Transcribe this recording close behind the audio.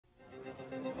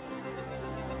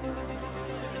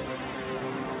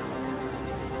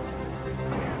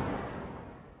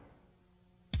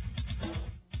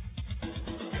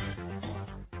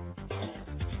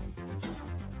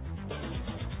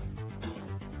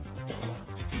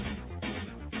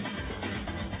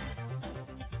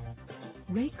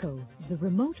RACO, the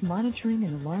Remote Monitoring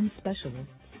and Alarm Specialist,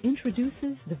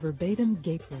 introduces the Verbatim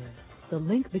Gateway, the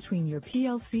link between your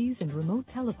PLCs and remote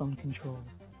telephone control.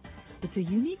 It's a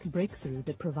unique breakthrough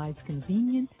that provides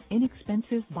convenient,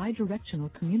 inexpensive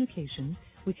bidirectional communication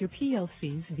with your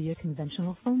PLCs via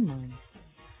conventional phone lines.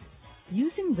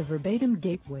 Using the Verbatim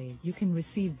Gateway, you can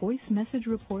receive voice message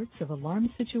reports of alarm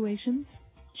situations,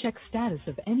 check status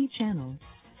of any channel,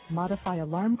 modify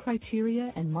alarm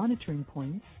criteria and monitoring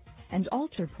points, and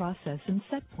alter process and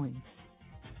set points.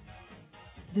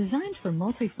 Designed for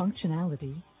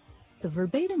multifunctionality, the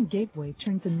Verbatim Gateway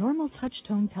turns a normal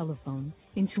touch-tone telephone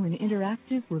into an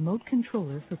interactive remote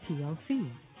controller for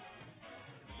PLCs.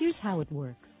 Here's how it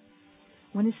works.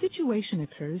 When a situation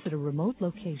occurs at a remote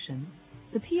location,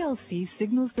 the PLC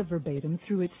signals the Verbatim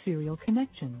through its serial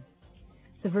connection.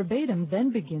 The Verbatim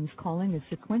then begins calling a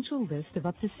sequential list of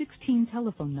up to 16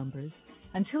 telephone numbers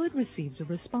until it receives a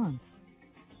response.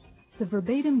 The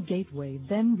Verbatim Gateway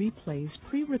then replays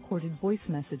pre-recorded voice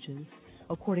messages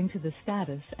according to the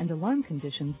status and alarm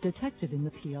conditions detected in the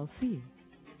PLC.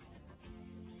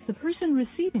 The person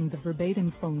receiving the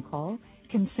Verbatim phone call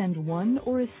can send one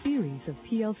or a series of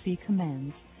PLC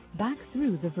commands back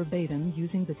through the Verbatim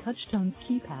using the touch-tone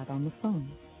keypad on the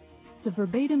phone. The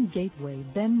Verbatim Gateway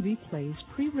then replays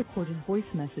pre-recorded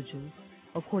voice messages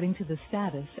according to the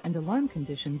status and alarm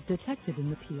conditions detected in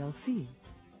the PLC.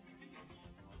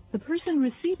 The person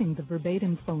receiving the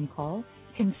Verbatim phone call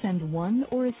can send one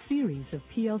or a series of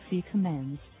PLC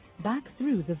commands back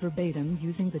through the Verbatim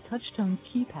using the touch-tone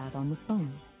keypad on the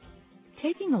phone.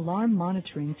 Taking alarm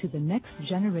monitoring to the next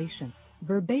generation,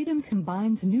 Verbatim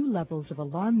combines new levels of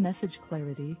alarm message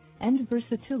clarity and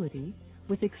versatility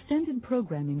with extended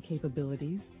programming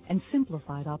capabilities and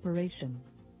simplified operation.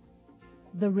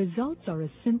 The results are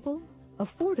a simple,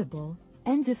 affordable,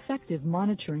 and effective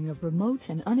monitoring of remote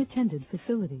and unattended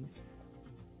facilities.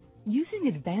 Using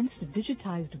advanced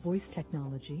digitized voice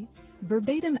technology,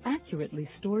 Verbatim accurately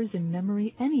stores in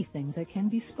memory anything that can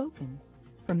be spoken,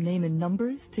 from name and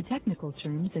numbers to technical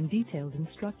terms and detailed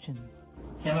instructions.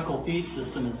 Chemical feed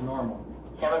system is normal.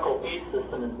 Chemical feed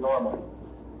system is normal.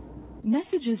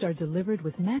 Messages are delivered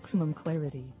with maximum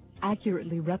clarity,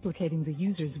 accurately replicating the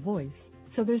user's voice,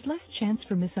 so there's less chance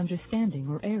for misunderstanding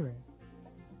or error.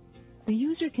 The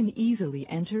user can easily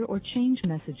enter or change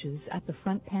messages at the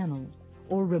front panel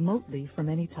or remotely from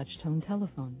any touch-tone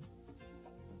telephone.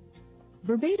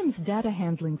 Verbatim's data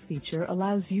handling feature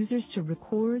allows users to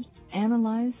record,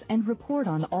 analyze, and report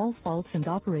on all faults and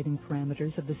operating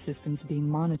parameters of the systems being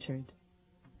monitored.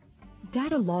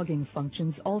 Data logging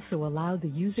functions also allow the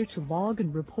user to log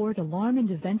and report alarm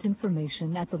and event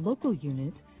information at the local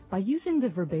unit by using the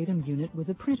Verbatim unit with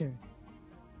a printer.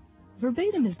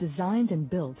 Verbatim is designed and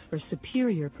built for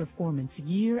superior performance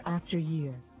year after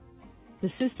year. The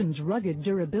system's rugged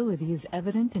durability is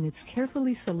evident in its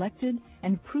carefully selected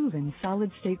and proven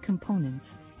solid-state components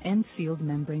and sealed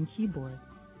membrane keyboard.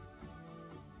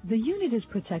 The unit is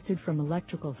protected from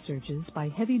electrical surges by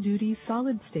heavy-duty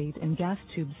solid-state and gas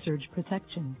tube surge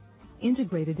protection,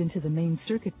 integrated into the main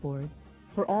circuit board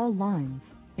for all lines,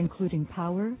 including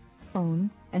power,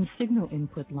 phone, and signal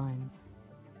input lines.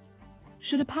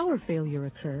 Should a power failure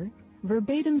occur,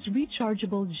 Verbatim's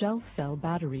rechargeable gel cell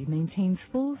battery maintains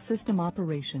full system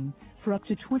operation for up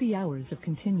to 20 hours of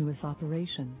continuous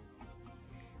operation.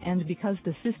 And because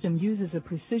the system uses a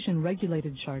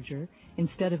precision-regulated charger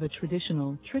instead of a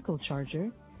traditional trickle charger,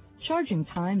 charging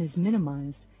time is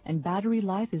minimized and battery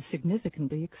life is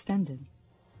significantly extended.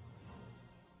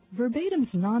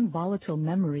 Verbatim's non-volatile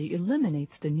memory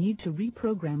eliminates the need to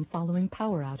reprogram following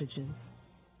power outages.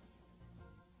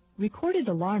 Recorded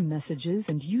alarm messages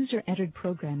and user-entered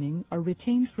programming are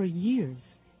retained for years,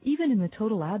 even in the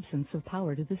total absence of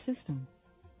power to the system.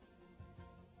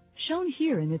 Shown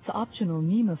here in its optional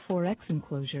NEMA 4X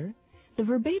enclosure, the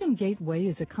Verbatim Gateway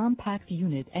is a compact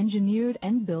unit engineered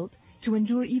and built to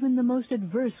endure even the most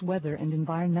adverse weather and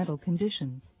environmental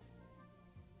conditions.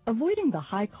 Avoiding the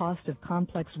high cost of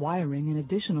complex wiring and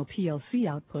additional PLC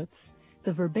outputs,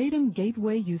 the Verbatim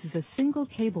Gateway uses a single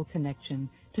cable connection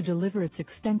to deliver its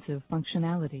extensive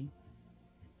functionality.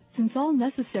 Since all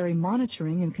necessary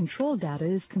monitoring and control data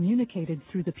is communicated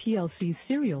through the PLC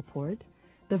serial port,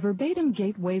 the Verbatim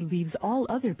Gateway leaves all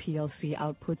other PLC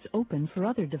outputs open for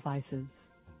other devices.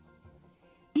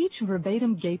 Each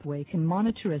Verbatim Gateway can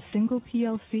monitor a single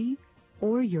PLC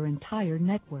or your entire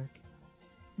network.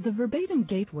 The Verbatim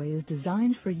Gateway is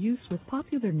designed for use with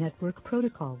popular network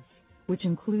protocols, which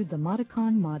include the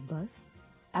Modicon Modbus,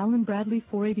 Allen Bradley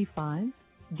 485,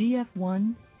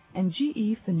 DF1, and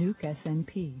GE Fanuc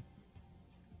SNP.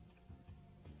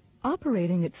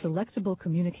 Operating at selectable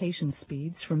communication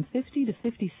speeds from 50 to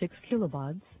 56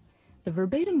 kilobaud, the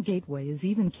Verbatim Gateway is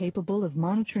even capable of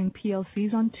monitoring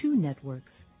PLCs on two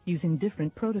networks using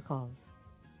different protocols.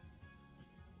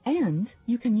 And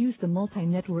you can use the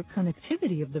multi-network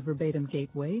connectivity of the Verbatim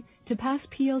Gateway to pass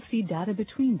PLC data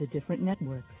between the different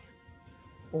networks.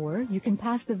 Or you can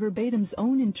pass the Verbatim's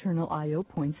own internal I/O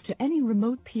points to any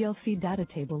remote PLC data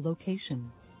table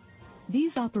location.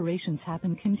 These operations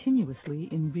happen continuously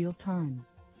in real time.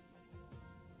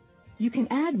 You can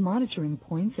add monitoring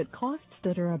points at costs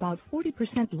that are about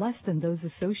 40% less than those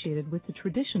associated with the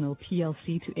traditional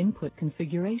PLC to input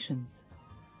configurations.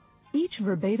 Each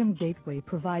Verbatim Gateway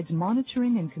provides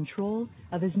monitoring and control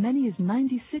of as many as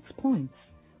 96 points,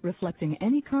 reflecting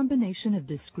any combination of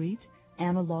discrete,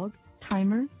 analog,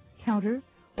 timer, counter,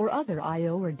 or other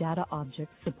I/O or data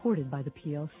objects supported by the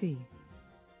PLC.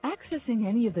 Accessing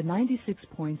any of the 96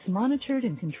 points monitored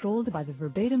and controlled by the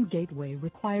Verbatim Gateway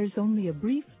requires only a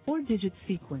brief 4-digit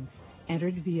sequence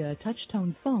entered via a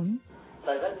touch-tone phone.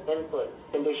 Present input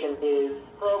condition is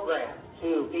programmed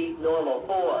to be normal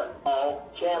for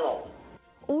all channels.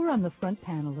 Or on the front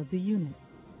panel of the unit.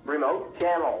 Remote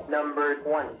channel number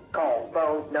 1. Call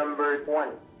phone numbers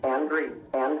 1 and 3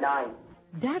 and 9.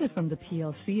 Data from the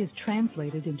PLC is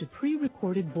translated into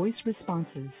pre-recorded voice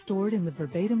responses stored in the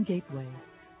Verbatim Gateway,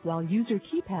 while user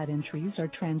keypad entries are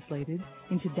translated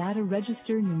into data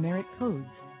register numeric codes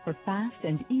for fast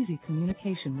and easy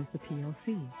communication with the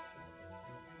PLC.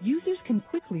 Users can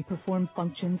quickly perform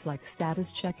functions like status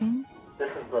checking.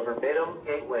 This is the Verbatim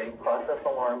Gateway Process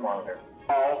Alarm Monitor.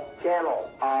 All channels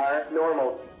are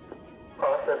normal.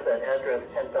 Process at address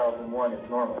 10,001 is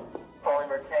normal.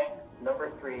 Polymer tank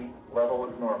number 3 level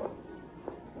is normal.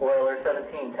 Boiler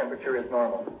 17 temperature is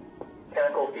normal.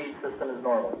 Chemical feed system is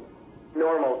normal.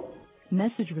 Normal.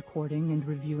 Message recording and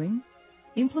reviewing,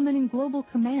 implementing global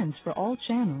commands for all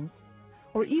channels,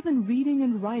 or even reading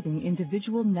and writing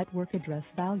individual network address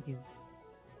values.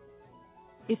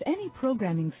 If any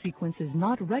programming sequence is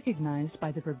not recognized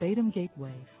by the Verbatim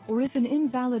Gateway, or if an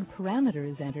invalid parameter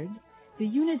is entered, the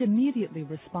unit immediately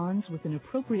responds with an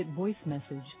appropriate voice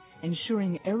message,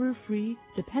 ensuring error-free,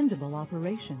 dependable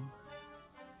operation.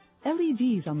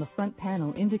 LEDs on the front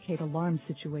panel indicate alarm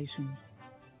situations.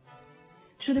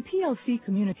 Should a PLC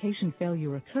communication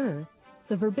failure occur,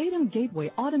 the Verbatim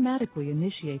Gateway automatically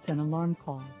initiates an alarm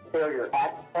call. Failure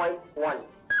at point 1.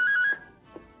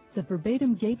 The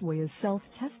Verbatim Gateway is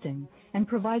self-testing and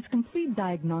provides complete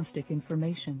diagnostic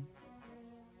information.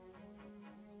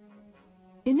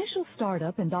 Initial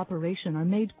startup and operation are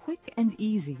made quick and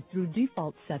easy through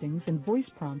default settings and voice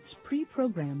prompts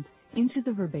pre-programmed into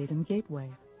the Verbatim Gateway.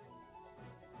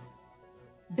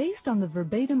 Based on the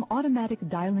Verbatim Automatic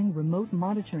Dialing Remote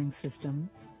Monitoring System,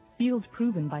 field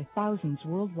proven by thousands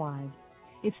worldwide,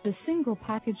 it's the single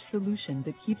package solution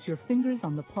that keeps your fingers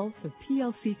on the pulse of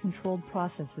PLC-controlled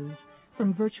processes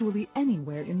from virtually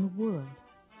anywhere in the world.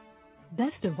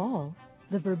 Best of all,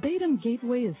 the Verbatim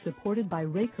Gateway is supported by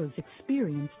RACO's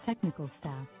experienced technical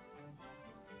staff.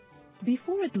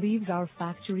 Before it leaves our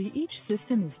factory, each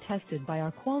system is tested by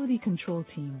our quality control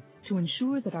team to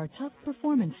ensure that our tough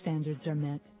performance standards are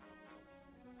met.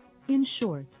 In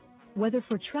short, whether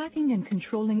for tracking and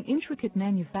controlling intricate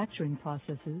manufacturing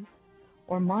processes,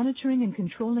 or monitoring and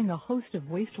controlling a host of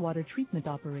wastewater treatment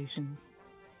operations,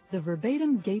 the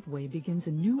Verbatim Gateway begins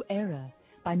a new era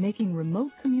by making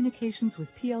remote communications with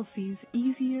PLCs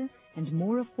easier and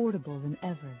more affordable than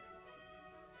ever.